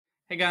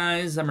Hey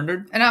guys, I'm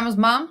Richard. And I'm his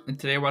mom. And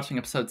today we're watching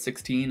episode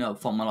 16 of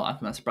Fullmetal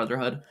Alchemist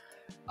Brotherhood.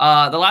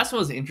 The last one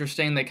was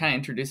interesting. They kind of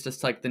introduced us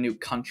to like the new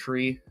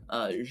country,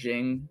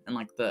 Jing, and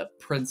like the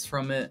prince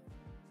from it.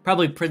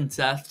 Probably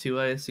Princess too,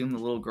 I assume, the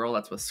little girl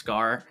that's with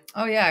Scar.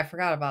 Oh yeah, I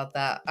forgot about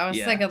that. I was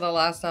thinking the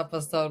last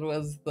episode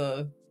was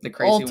the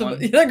crazy one.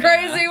 The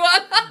crazy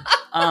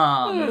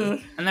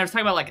one. And they were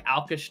talking about like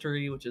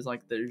alchemy, which is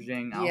like the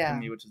Jing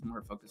alchemy, which is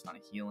more focused on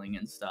healing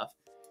and stuff.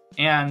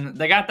 And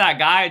they got that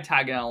guy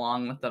tagging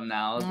along with them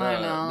now,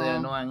 the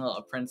annoying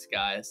little prince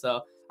guy.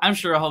 So I'm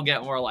sure he'll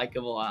get more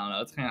likable. I don't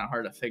know. It's kind of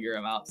hard to figure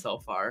him out so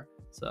far.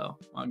 So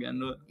I'll get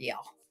into it. Yeah.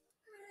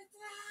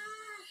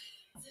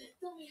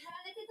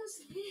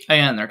 Oh,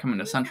 yeah, and they're coming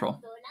to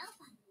Central.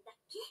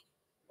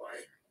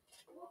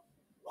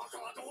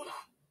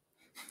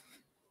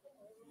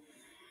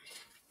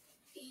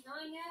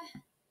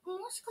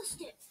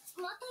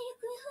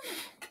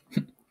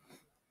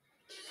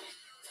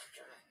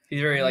 He's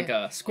very like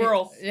a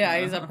squirrel. Yeah,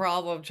 he's a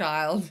problem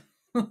child.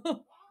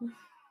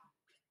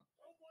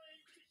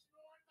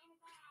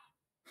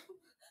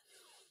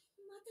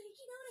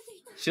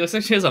 She looks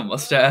like she has a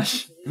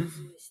mustache.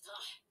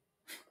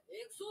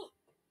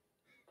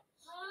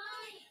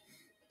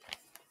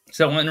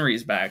 So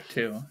Winry's back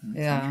too.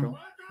 Yeah. Central.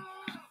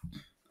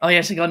 Oh yeah,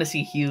 she's going to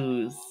see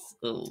Hughes.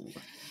 Oh,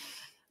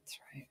 that's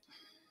right.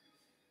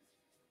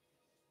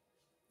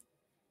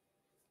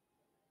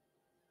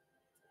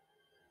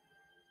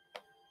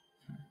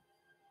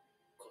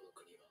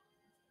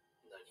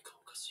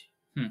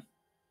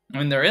 I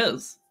mean, there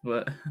is,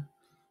 but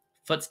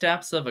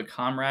footsteps of a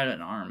comrade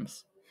in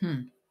arms.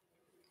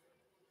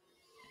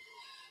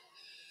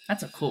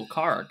 That's a cool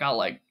car. It got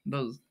like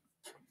those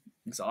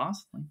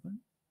exhausts. Like what?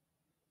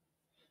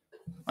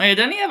 Oh yeah,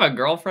 didn't he have a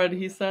girlfriend?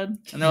 He said,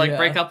 and they're like,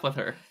 break up with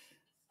her.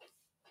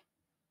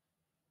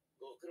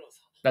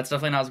 That's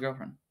definitely not his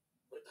girlfriend.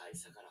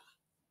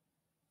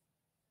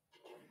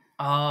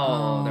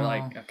 Oh, they're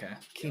like, okay,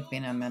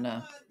 keeping him in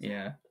a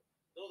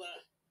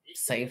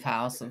safe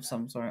house of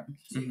some sort.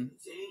 Mm-hmm.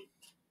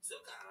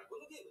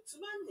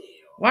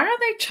 Why are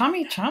they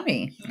chummy?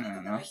 I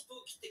don't know.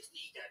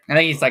 I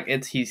think he's like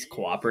he's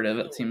cooperative.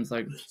 It seems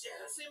like.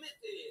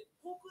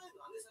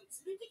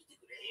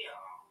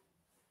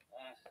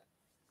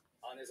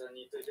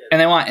 And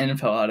they want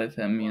info out of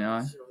him, you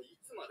know.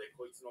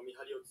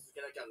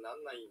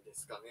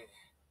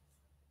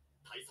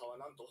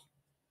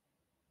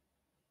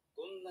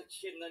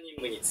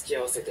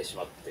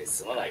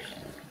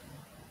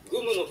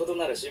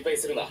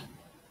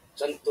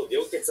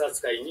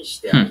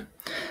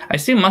 I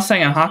see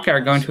Mustang and Hawkeye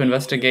are going to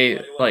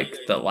investigate like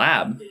the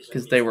lab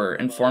because they were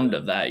informed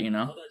of that, you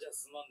know.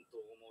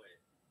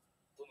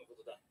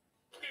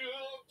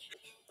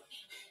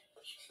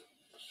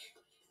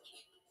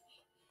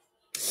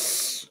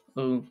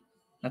 Ooh,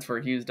 that's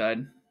where Hughes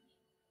died.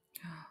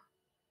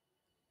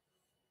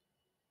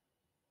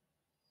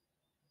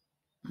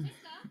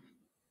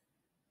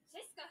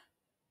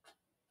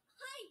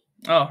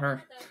 Oh,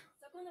 her.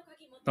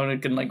 Don't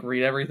it can like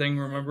read everything,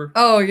 remember?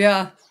 Oh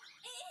yeah.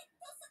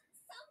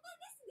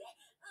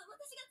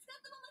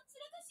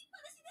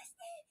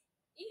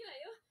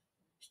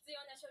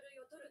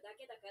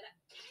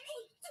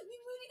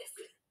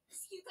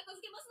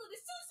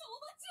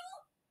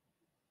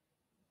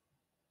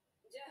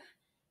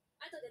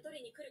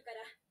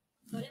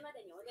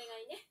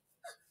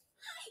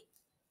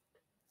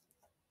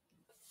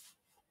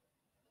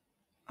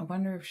 I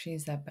wonder if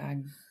she's that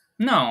bad.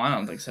 No, I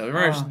don't think so.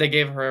 Remember, they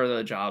gave her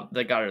the job.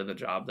 They got her the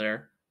job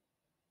there.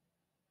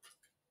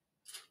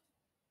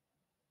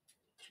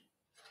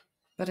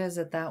 But is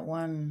it that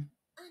one?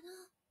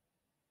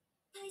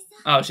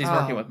 Oh, she's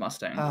working with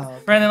Mustang. Oh,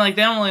 okay. Right, and then like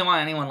they don't really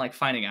want anyone like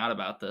finding out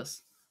about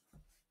this.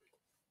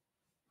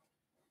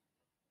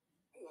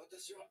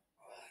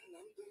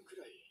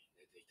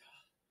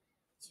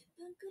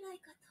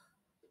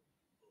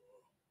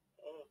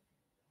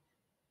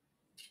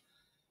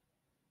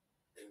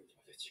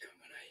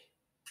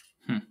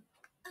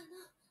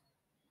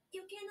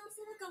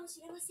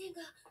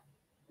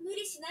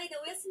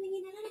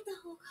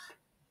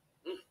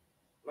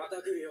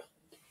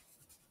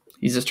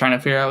 He's just trying to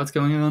figure out what's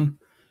going on.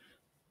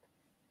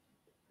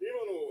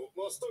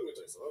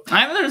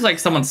 I think there's like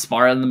someone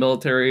smart in the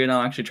military, you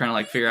know, actually trying to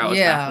like figure out what's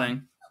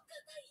happening.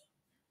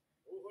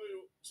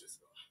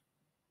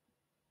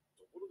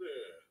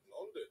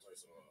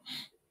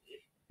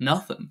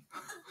 Nothing.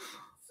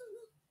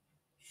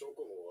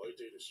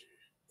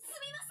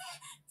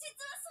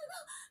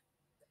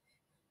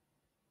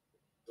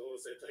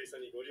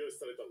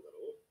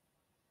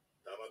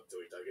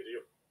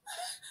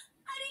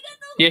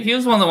 Yeah, he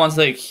was one of the ones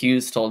that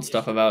Hughes told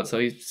stuff about, so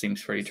he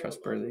seems pretty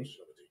trustworthy.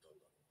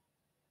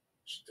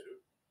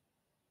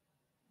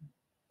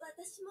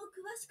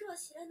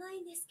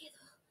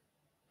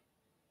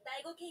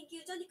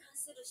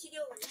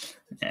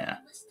 Yeah.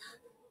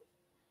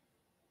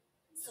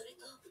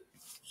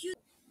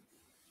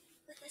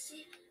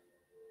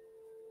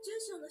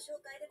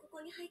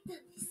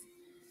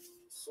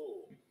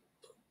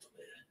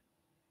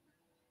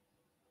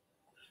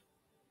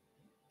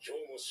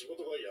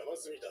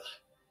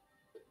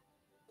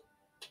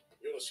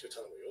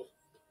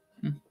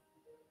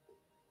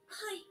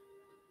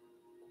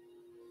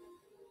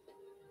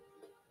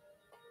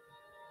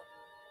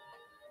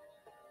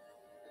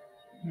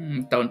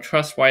 Don't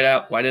trust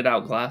whited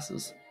out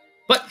glasses.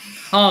 But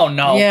oh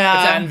no,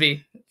 it's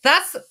envy.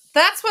 That's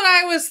what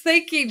I was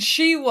thinking.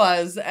 She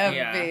was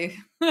envy.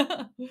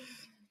 Yeah.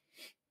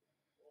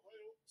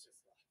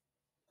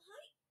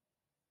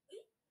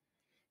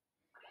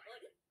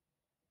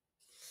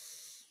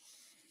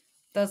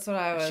 That's what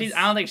I was.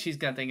 I don't think she's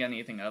gonna think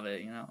anything of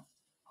it, you know.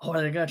 Oh,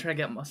 are they gonna try to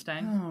get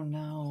Mustang? Oh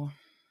no.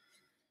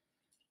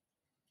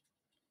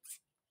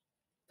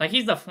 Like,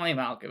 he's the flame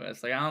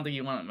alchemist. Like, I don't think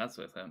you want to mess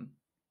with him.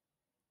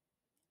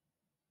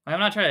 Like, I'm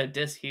not trying to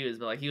diss Hughes,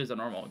 but like, he was a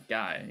normal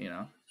guy, you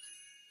know.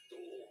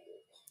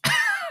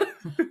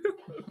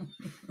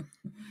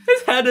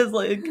 His head is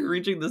like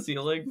reaching the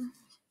ceiling.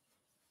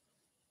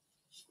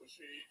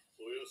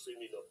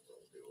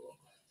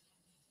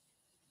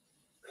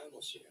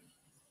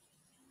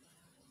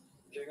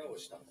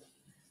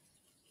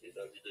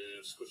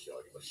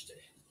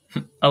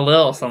 A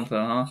little something,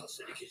 huh?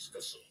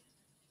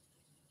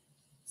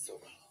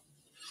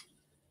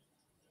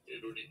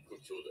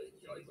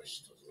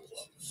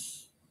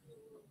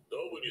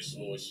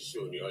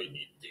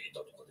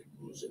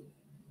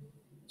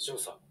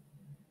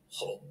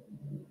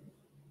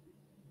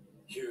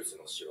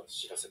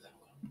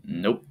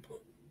 Nope.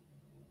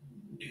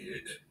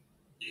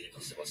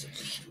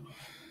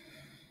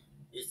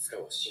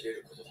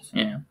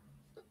 Yeah.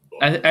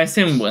 I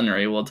assume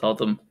Winry will tell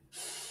them.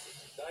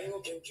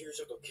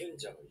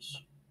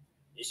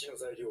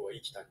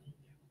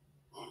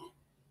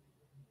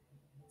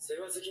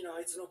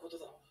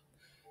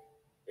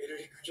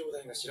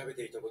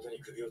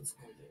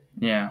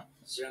 Yeah.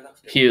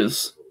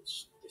 Hughes.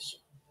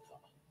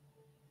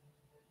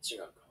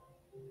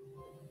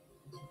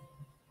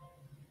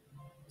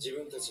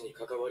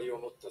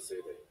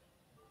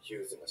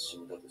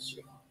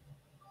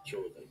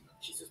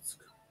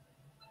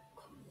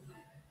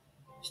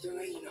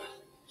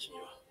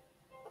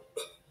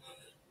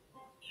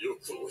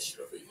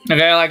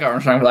 Okay, I like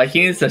Armstrong. Like,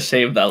 he needs to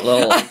shave that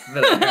little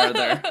bit of hair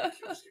there.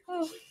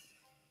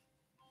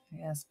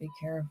 Yes, be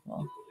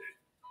careful.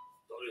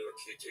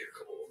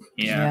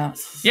 Yeah.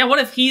 Yeah, what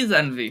if he's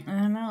envy?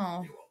 I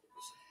know.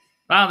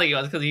 I don't think he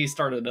was, because he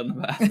started in the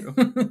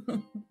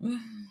bathroom.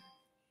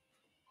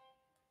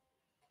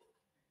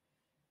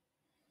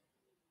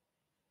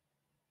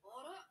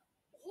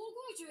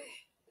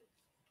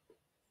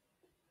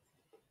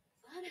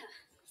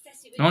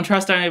 Don't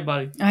trust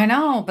anybody. I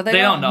know, but they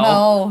don't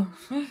know.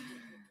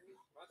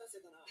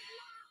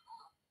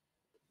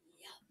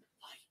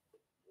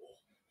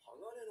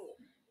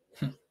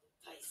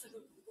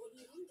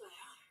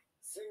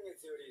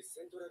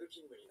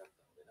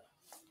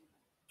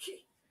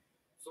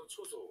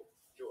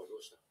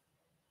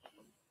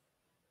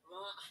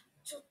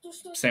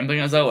 Same thing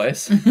as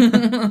always.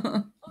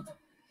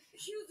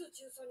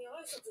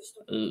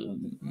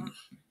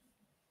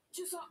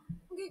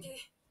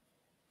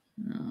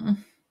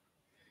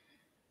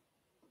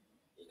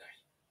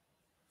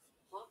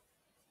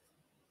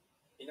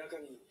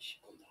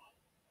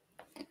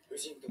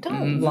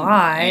 Don't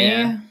lie.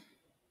 Yeah.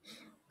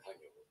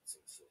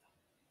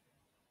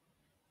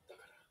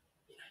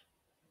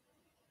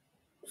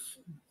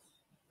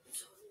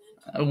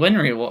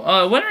 Winry will.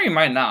 Winry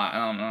might not.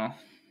 I don't know.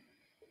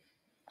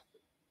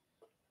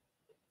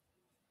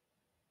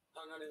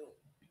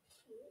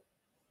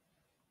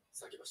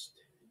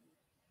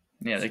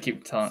 Yeah, they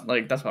keep telling.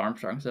 Like, that's what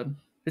Armstrong said.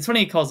 It's funny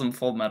he calls them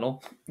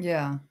Fullmetal.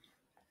 Yeah.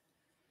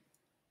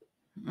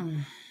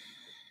 Man,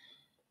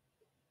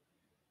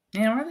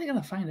 when are they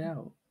gonna find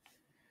out?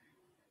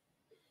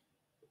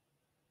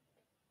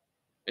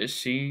 Is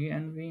she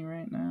envy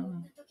right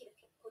now?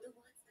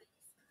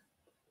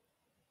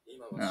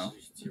 No.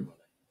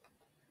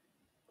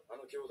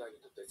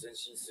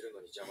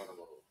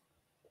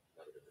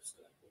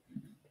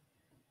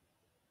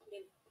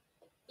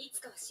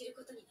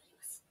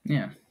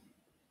 Yeah.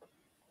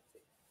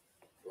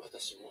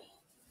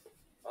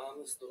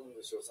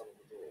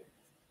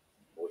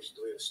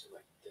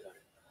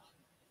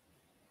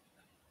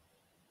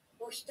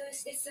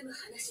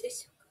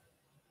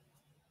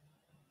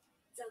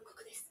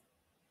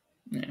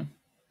 Yeah.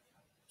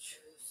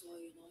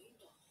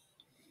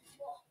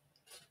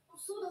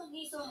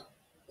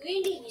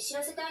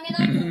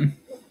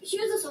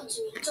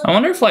 I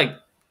wonder if like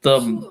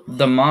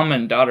the mom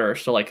and daughter are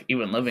still like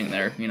even living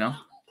there, you know?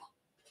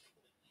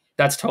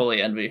 That's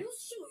totally envy.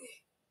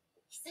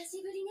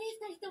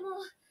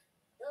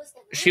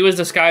 She was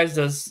disguised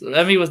as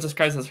Envy was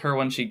disguised as her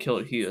when she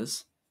killed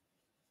Hughes.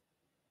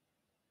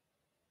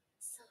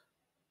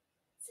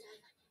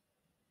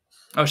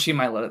 Oh, she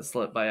might let it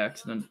slip by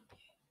accident.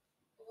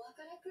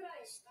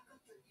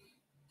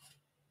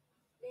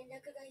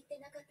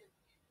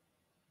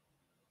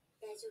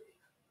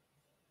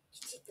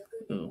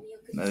 Ooh,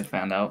 they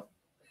found out.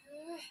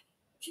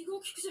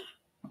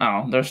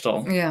 Oh, they're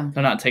still. Yeah.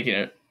 They're not taking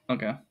it.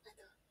 Okay.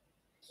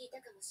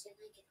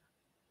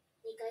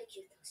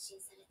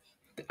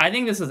 I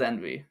think this is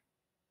envy.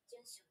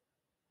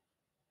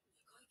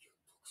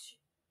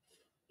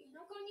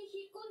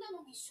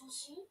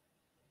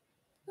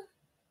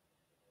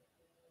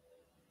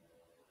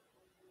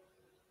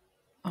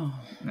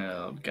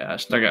 Oh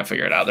gosh, they're gonna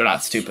figure it out. They're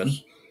not stupid.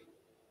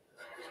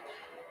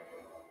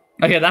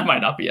 Okay, that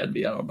might not be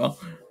envy. I don't know.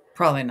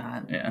 Probably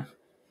not. Yeah.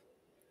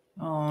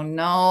 Oh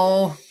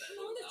no.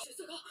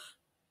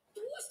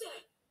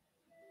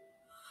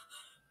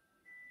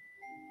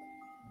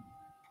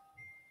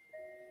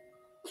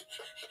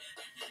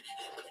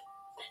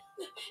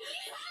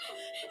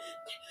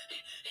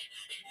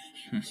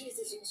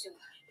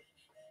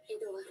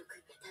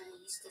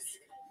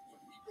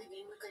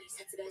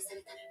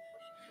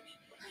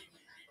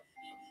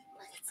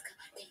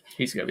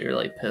 He's gonna be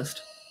really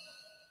pissed.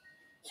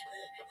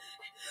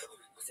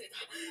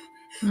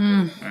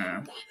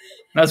 Yeah.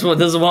 This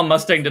is what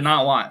Mustang did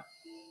not want.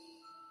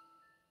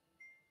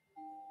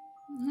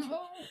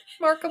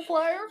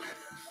 Markiplier.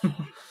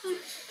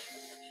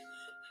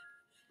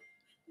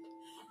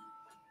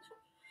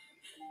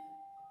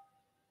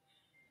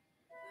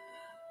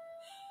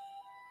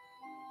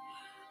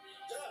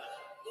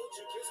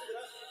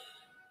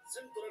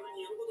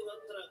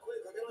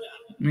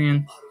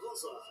 Man.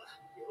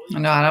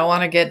 No, I don't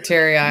want to get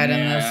teary-eyed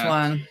in this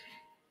one.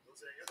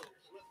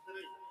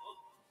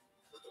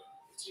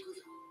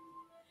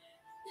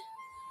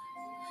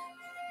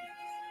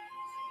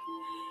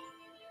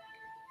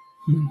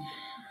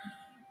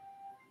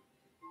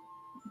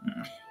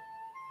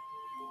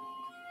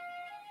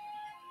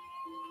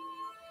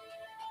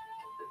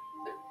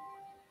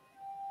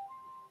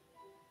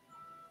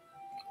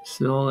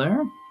 Still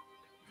there?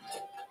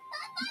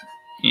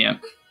 Yeah.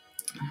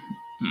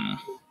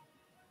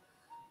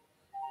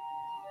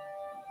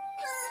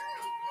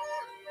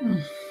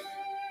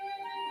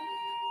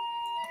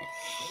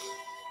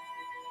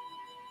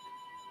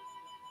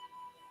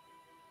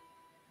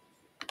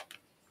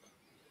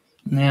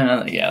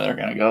 Yeah, they're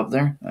gonna go up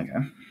there. Okay.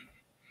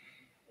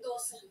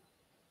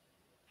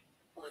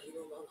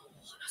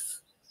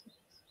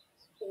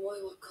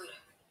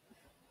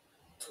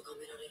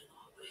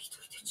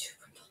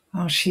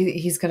 Oh,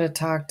 he's gonna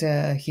talk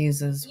to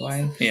Hughes's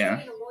wife.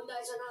 Yeah.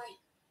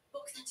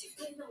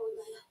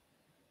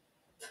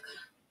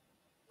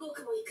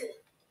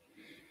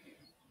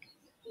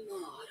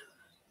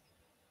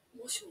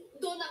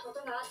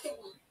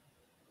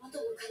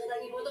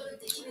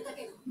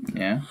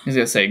 Yeah, he's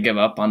gonna say give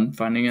up on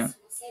finding it.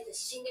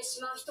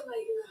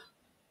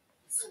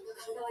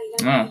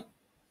 Oh.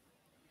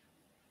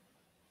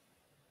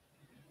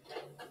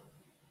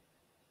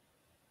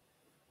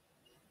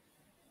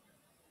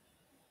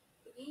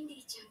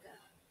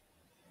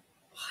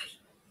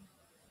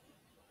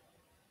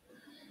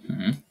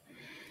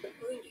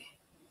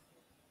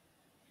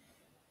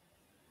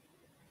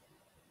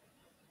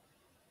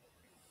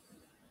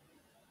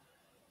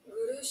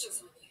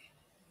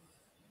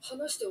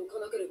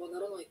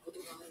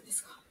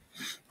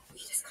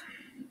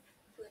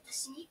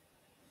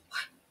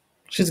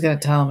 She's gonna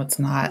tell him it's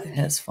not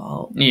his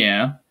fault.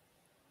 Yeah.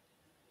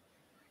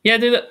 Yeah,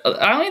 dude.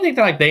 I don't even think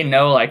that they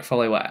know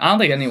fully what. I don't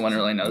think anyone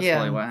really knows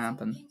fully what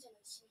happened.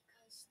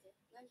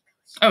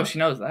 Oh, she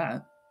knows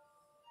that.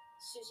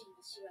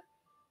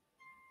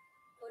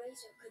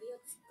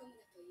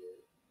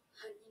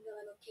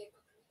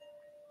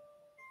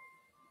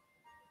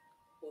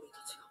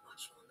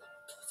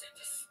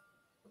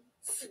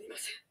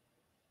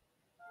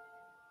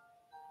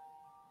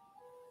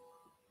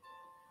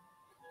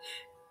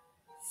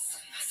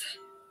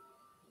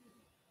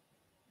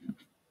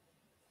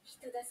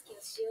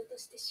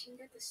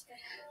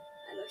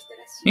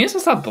 He has to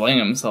stop blaming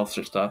himself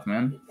for stuff,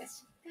 man.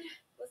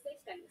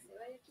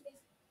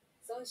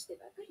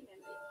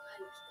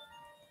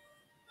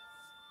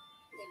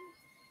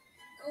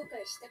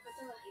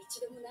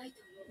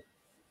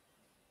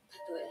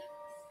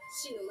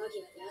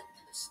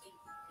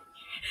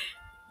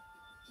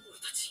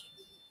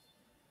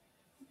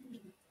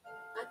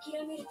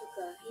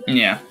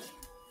 Yeah.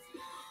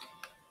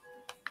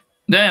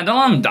 Don't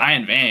let him die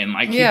in vain.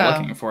 Keep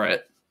looking for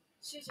it.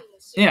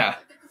 Yeah.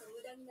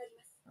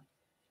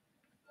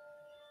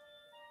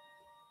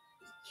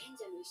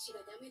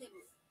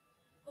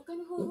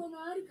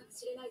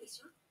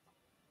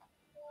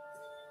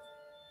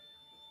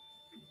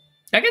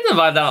 I get the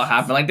vibe that'll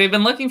happen. They've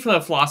been looking for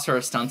the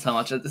philosopher's stone so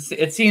much.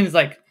 It seems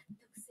like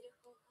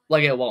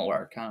it won't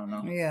work. I don't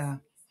know. Yeah.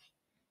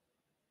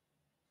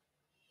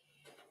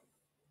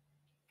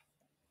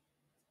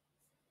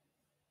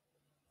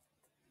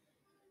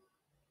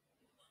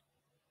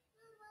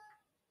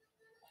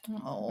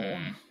 Oh.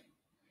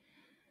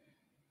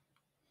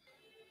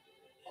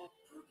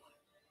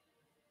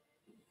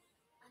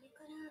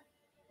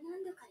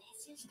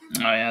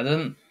 Oh yeah,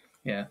 didn't.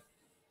 Yeah.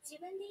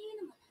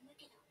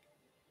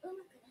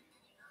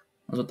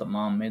 That's what the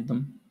mom made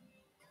them.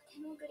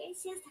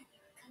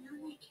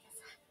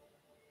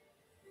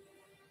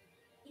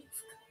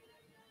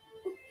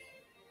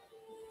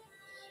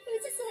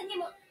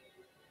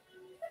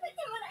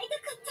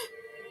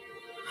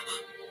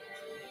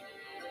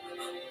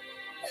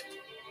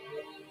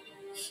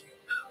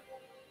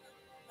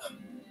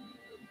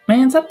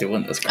 Man, stop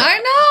doing this crap. I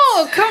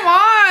know. Come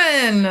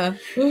on.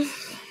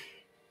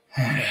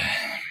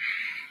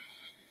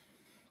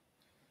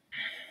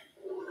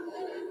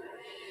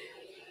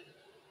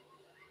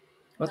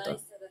 What the?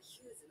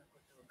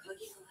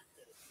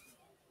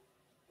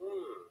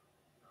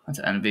 That's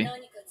envy.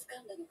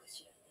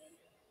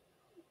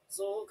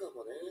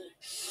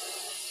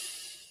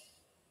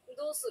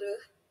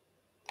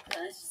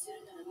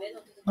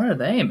 What are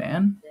they,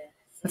 man?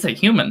 That's a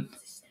human.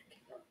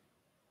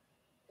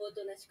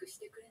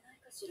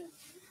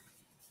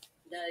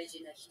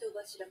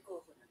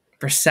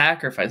 For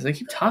sacrifice. They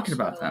keep talking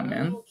about that,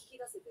 man.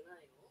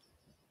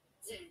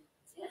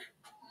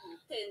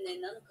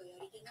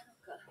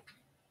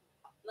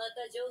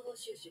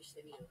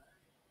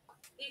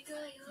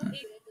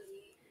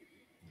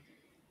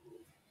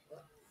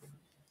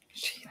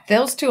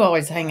 Those two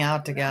always hang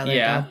out together,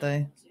 don't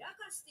they?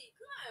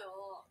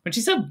 When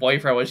she said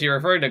boyfriend, was she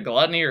referring to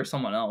Gluttony or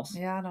someone else?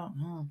 Yeah, I don't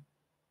know.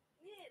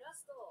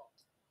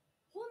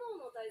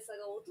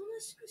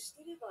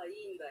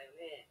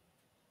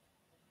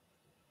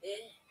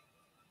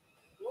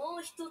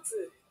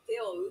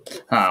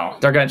 Oh,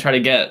 they're gonna try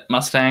to get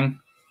Mustang.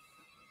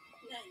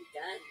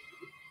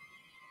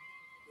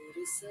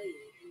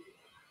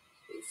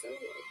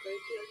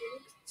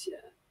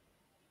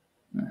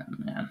 Oh,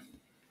 man.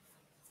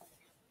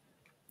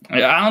 I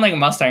don't think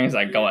Mustang is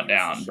like going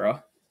down, bro.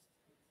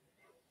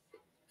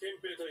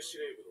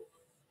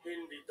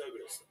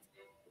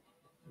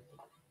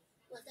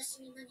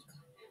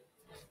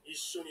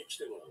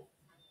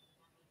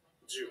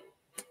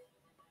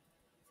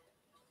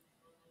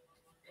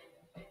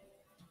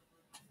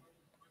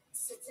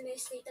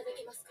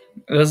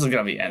 This is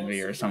gonna be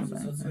envy or something.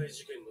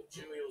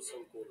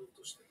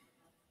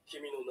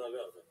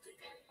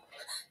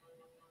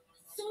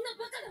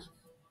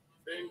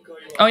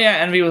 Oh yeah,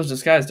 Envy was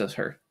disguised as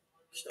her.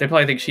 They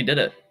probably think she did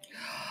it.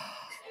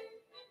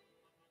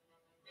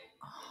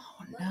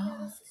 Oh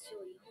no.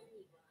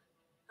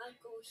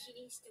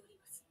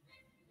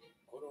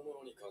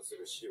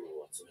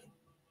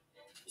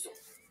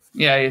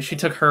 Yeah, she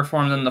took her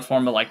form in the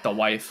form of like the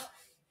wife.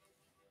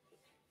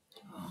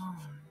 Oh.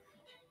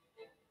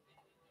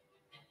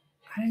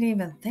 I didn't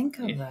even think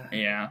of that.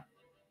 Yeah.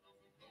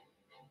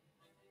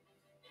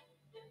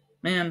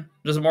 Man,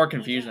 just more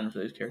confusion for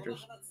these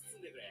characters.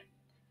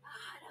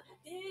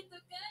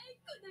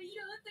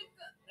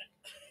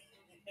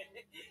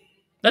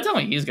 Don't tell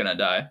me he's gonna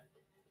die.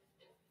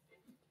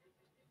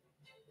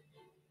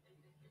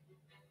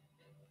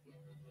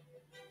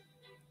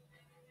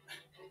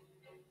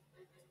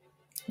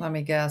 Let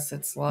me guess,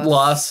 it's Lust.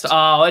 Lust.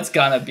 Oh, it's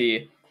gonna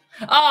be.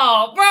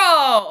 Oh,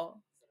 bro!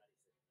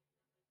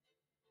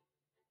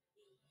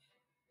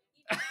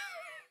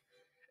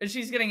 And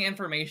she's getting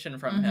information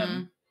from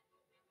him.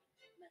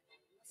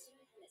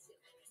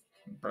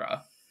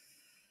 Bruh.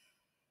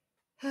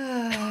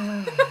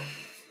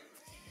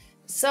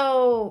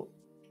 So,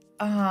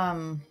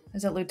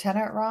 is it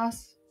Lieutenant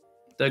Ross?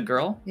 The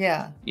girl?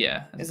 Yeah.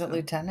 Yeah. Is it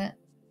Lieutenant?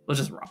 Well,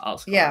 just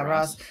Ross. Yeah,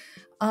 Ross.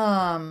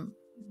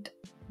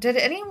 Did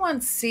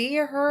anyone see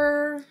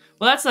her?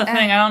 Well, that's the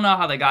thing. I don't know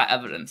how they got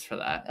evidence for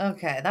that.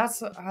 Okay,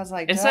 that's what I was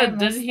like. It said,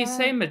 did he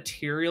say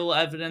material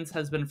evidence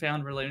has been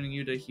found relating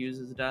you to Hughes'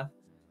 death?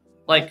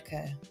 Like,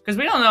 because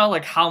we don't know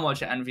like how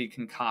much Envy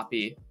can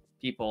copy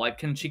people. Like,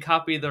 can she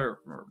copy their,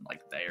 or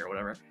like they or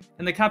whatever?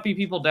 Can they copy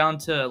people down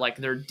to like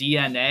their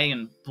DNA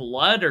and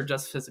blood, or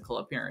just physical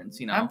appearance?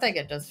 You know, I'm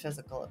thinking just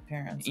physical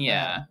appearance.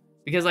 Yeah,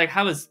 because like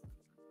how is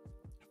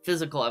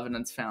physical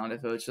evidence found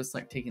if it was just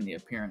like taking the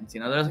appearance?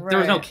 You know, there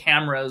was no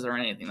cameras or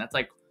anything. That's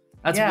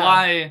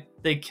why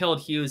they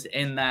killed Hughes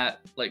in that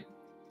like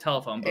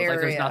telephone booth. Like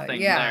there's nothing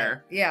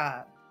there.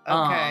 Yeah.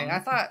 Okay. I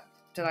thought,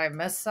 did I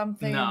miss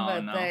something?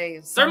 No.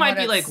 There might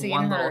be like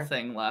one little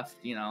thing left,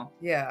 you know.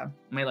 Yeah.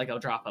 Maybe like a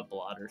drop of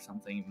blood or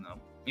something, even though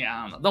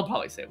I don't know. They'll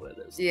probably say what it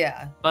is.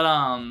 Yeah.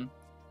 But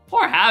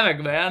poor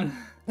Havoc, man.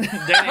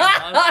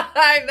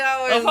 I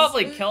know. They'll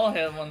probably kill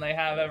him when they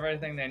have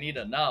everything they need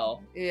to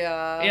know.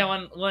 Yeah.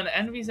 Yeah, when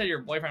Envy said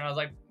your boyfriend, I was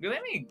like, do they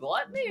mean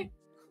Gluttony?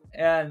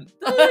 And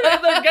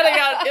they're getting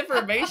out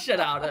information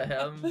out of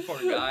him, poor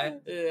guy.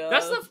 Yeah.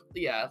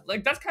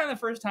 That's kind of the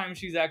first time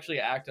she's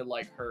actually acted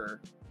like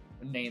her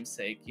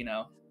namesake, you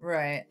know.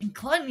 Right. And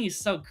Gluttony's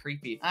so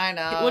creepy. I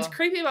know. What's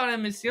creepy about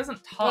him is he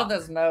doesn't talk. With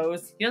his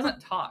nose. He doesn't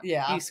talk.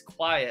 Yeah. He's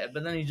quiet,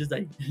 but then he's just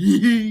like,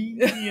 you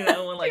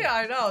know, and like. Yeah,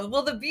 I know.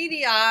 Well, the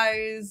beady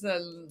eyes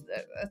and.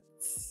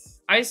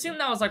 I assume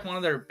that was like one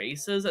of their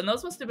bases, and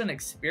those must have been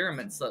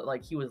experiments that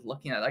like he was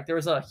looking at. Like there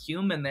was a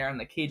human there in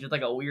the cage with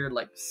like a weird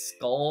like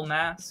skull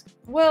mask.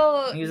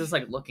 Well, and he was just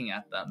like looking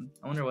at them.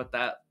 I wonder what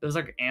that. It was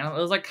like animal.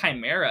 It was like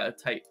chimera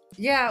type.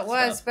 Yeah, it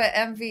was. Stuff. But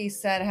Envy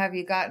said, "Have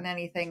you gotten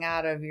anything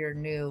out of your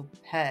new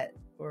pet?"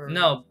 Or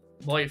no,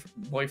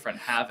 boyfriend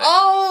Havoc.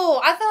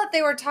 Oh, I thought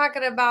they were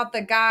talking about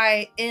the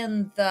guy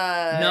in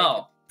the.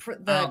 No.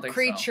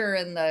 creature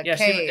in the yeah,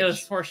 cage. It was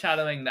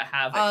foreshadowing the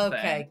Havoc thing.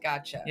 Okay,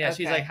 gotcha. Yeah, okay.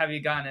 She's like, have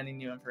you gotten any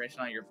new information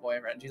on your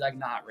boyfriend? She's like,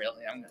 not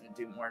really. I'm going to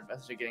do more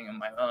investigating on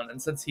my own.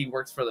 And since he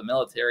works for the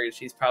military,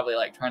 she's probably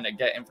like trying to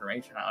get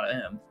information out of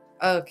him.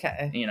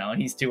 Okay. You know,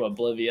 and he's too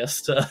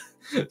oblivious to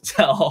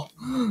tell.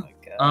 Oh my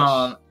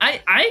gosh.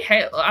 I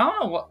hate. I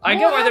don't know. I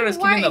get why they're just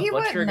keeping the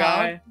butcher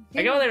guy.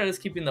 I get why they're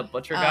just keeping the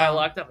butcher guy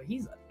locked up, but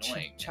he's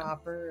annoying.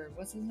 Chopper.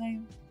 What's his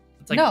name?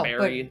 It's like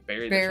Barry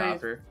the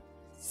Chopper.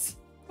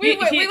 We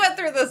went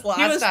through this last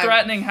time. He was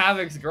threatening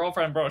Havoc's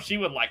girlfriend, bro. She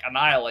would like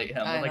annihilate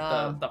him with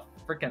like the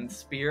freaking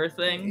spear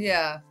thing.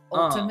 Yeah,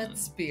 ultimate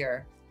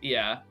spear.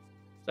 Yeah.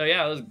 So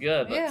yeah, it was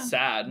good, but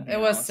sad. It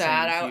was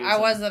sad. I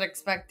wasn't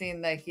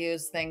expecting the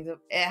Hughes thing.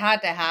 It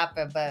had to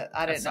happen, but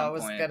I didn't know it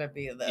was gonna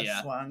be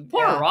this one.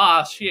 Poor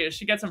Ross.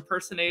 She gets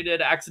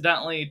impersonated,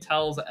 accidentally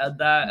tells Ed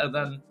that, and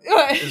then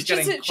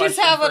she's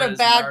having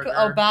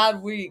a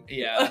bad week.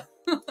 Yeah.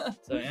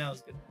 So yeah, it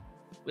was good.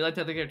 We'd like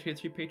to thank our tier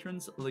 3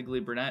 patrons, Legally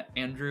Brunette,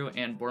 Andrew,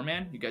 and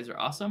Borman. You guys are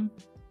awesome.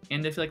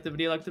 And if you like the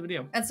video, like the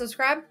video. And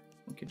subscribe.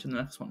 We'll catch you in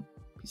the next one.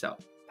 Peace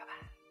out.